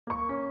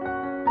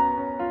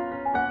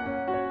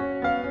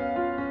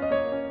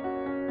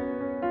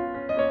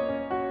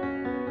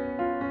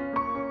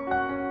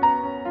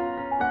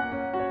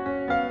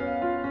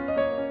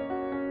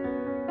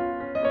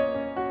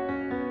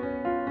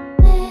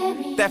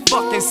that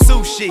fucking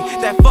sushi,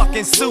 that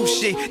fucking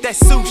sushi, that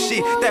sushi,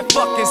 that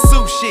fucking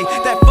sushi,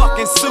 that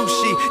fucking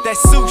sushi, that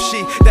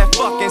sushi, that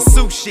fucking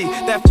sushi,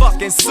 that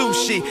fucking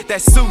sushi, that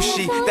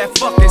sushi, that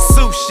fucking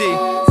sushi.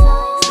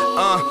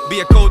 Be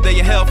a cold day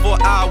in hell for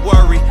I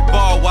worry.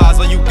 Bar-wise,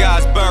 all you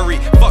guys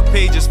buried. Fuck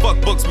pages, fuck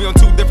books, we on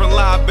 2 different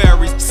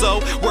libraries.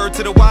 So, word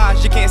to the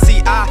wise, you can't see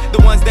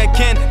the ones that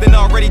can, then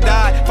already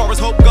died. Far as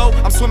hope go,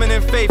 I'm swimming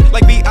in faith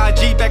like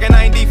B.I.G. back in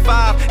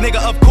 95.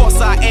 Nigga, of course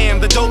I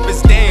am, the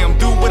dopest damn.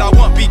 Do what I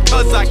want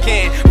because I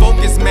can.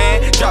 Focus,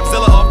 man, drop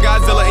Zilla off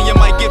Godzilla and you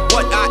might get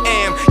what I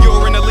am.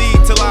 You're in the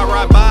lead till I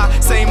ride by.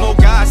 Same old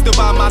guy still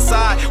by my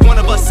side. One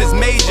of us is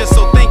major,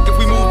 so think if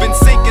we move in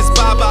sync, it's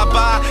bye bye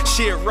bye.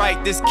 Shit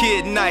right, this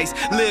kid nice.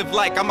 Live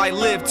like I might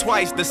live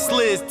twice. The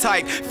sliz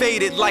type,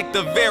 faded like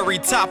the very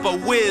top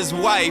of Wiz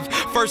wife.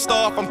 First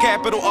off, I'm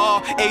capital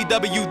R,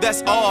 A-W,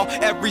 that's all.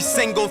 Every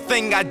single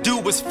thing I do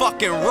is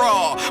fucking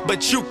raw.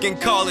 But you can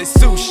call it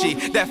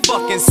sushi. That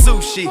fucking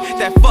sushi.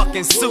 That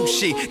fucking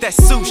sushi. That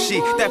sushi.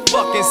 That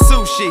fucking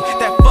sushi.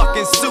 That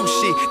fucking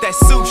sushi. That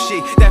sushi.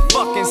 That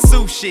fucking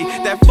sushi.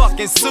 That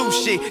fucking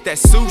sushi. That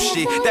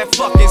sushi. That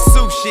fucking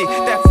sushi.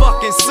 That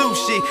fucking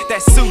sushi.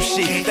 That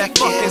sushi. That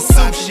fucking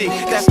sushi.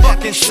 That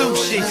fucking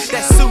sushi.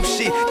 That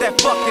sushi.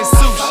 That fucking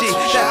sushi.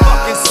 That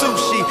fucking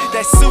sushi.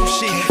 That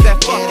sushi. That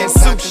fucking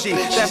sushi.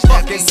 That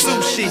fucking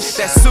sushi.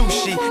 That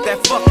sushi. That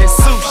fucking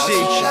sushi.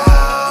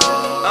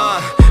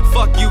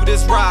 Fuck you,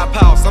 this Rob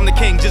House. I'm the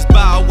king, just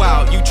bow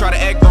wow. You try to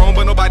act grown,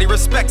 but nobody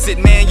respects it.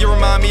 Man, you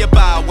remind me of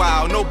Bow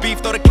Wow. No beef,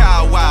 throw the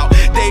cow wow.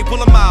 They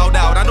pull a mouth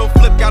out. I know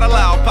Flip got a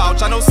loud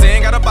pouch. I know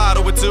Sin got a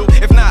bottle or 2.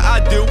 If not, I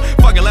do.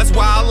 Fuck it, let's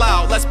wild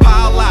out. Let's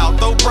pile out.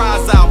 Throw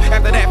prize out.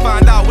 After that,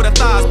 find out what a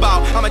thighs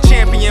bout. I'm a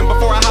champion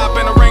before I hop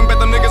in the ring, but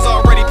them niggas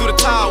already threw the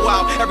towel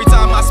out. Every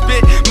time I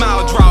spit,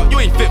 mouth drought. You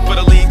ain't fit for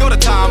the league. Go to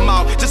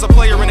timeout. Just a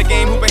player in the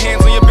game who been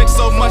hands on your bitch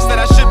so much that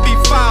I should be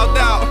fouled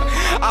out.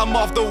 I'm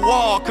off the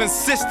wall,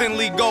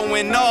 consistently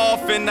going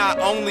off, and I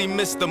only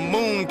miss the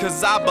moon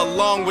cause I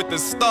belong with the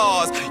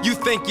stars. You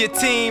think your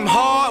team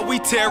hard? We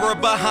terror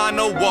behind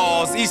the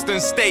walls.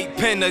 Eastern State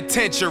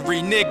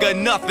Penitentiary, nigga,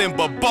 nothing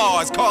but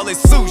bars. Call it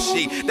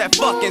sushi, that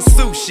fucking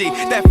sushi,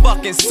 that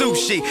fucking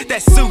sushi,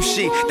 that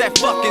sushi, that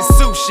fucking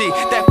sushi,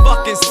 that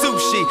fucking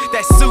sushi,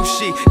 that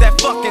sushi, that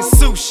fucking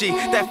sushi,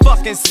 that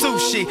fucking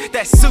sushi,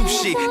 that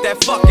sushi,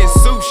 that fucking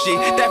sushi,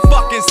 that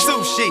fucking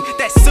sushi,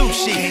 that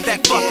sushi,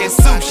 that fucking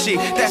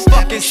sushi, that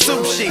fucking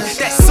sushi,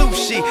 that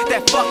sushi,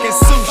 that fucking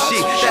sushi,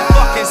 that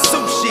fucking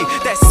sushi,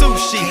 that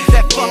sushi,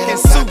 that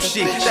fucking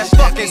sushi, that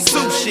fucking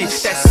sushi,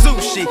 that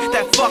sushi,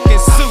 that fucking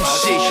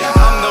sushi.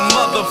 I'm the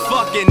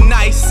motherfucking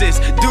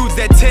nicest. Dudes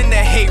that tend to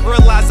hate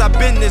realize I've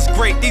been this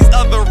great. These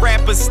other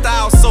rappers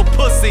style so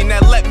pussy, now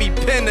let me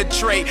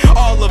penetrate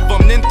all of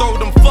them, then throw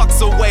them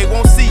fucks away.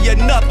 Won't see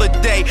another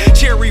day.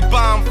 Cherry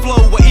bomb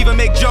flow will even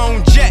make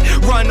Joan Jett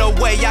run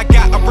away. I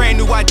got a brand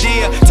new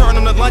idea. Turn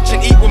them to lunch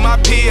and eat with my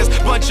peers.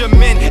 Bunch of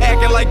men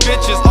acting like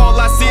bitches. All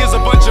I see is a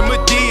bunch of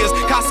Medias.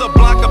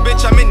 Casablanca,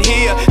 bitch, I'm in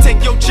here.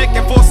 Take your chick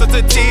and force her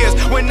to tears.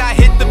 When I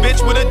hit the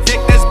bitch with a dick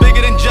that's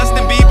bigger than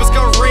Justin Bieber's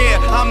career.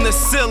 I'm the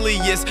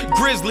silliest,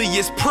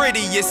 grisliest,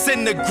 prettiest,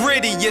 and the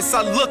grittiest.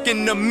 I look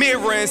in the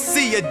mirror and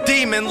see a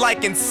demon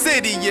like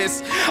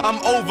Insidious. I'm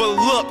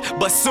overlooked,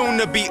 but soon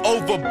to be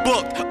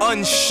overbooked.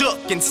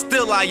 Unshook, and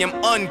still I am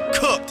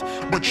uncooked.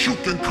 But you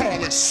can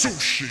call it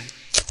sushi.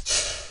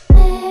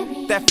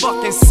 That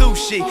fucking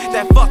sushi,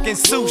 that fucking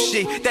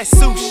sushi, that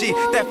sushi,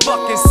 that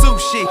fucking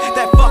sushi,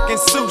 that fucking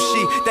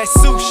sushi, that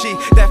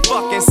sushi, that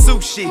fucking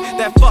sushi,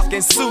 that fucking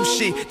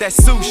sushi, that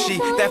sushi,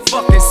 that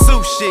fucking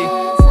sushi.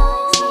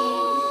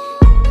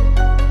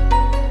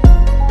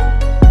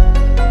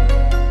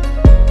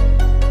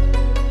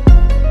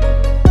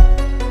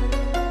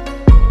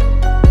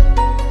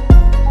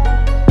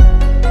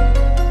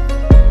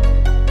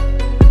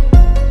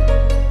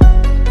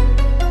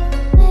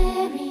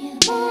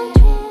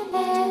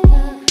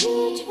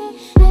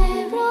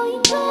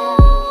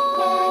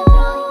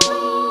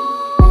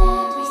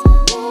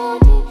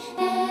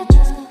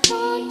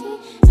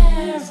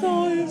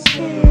 So it's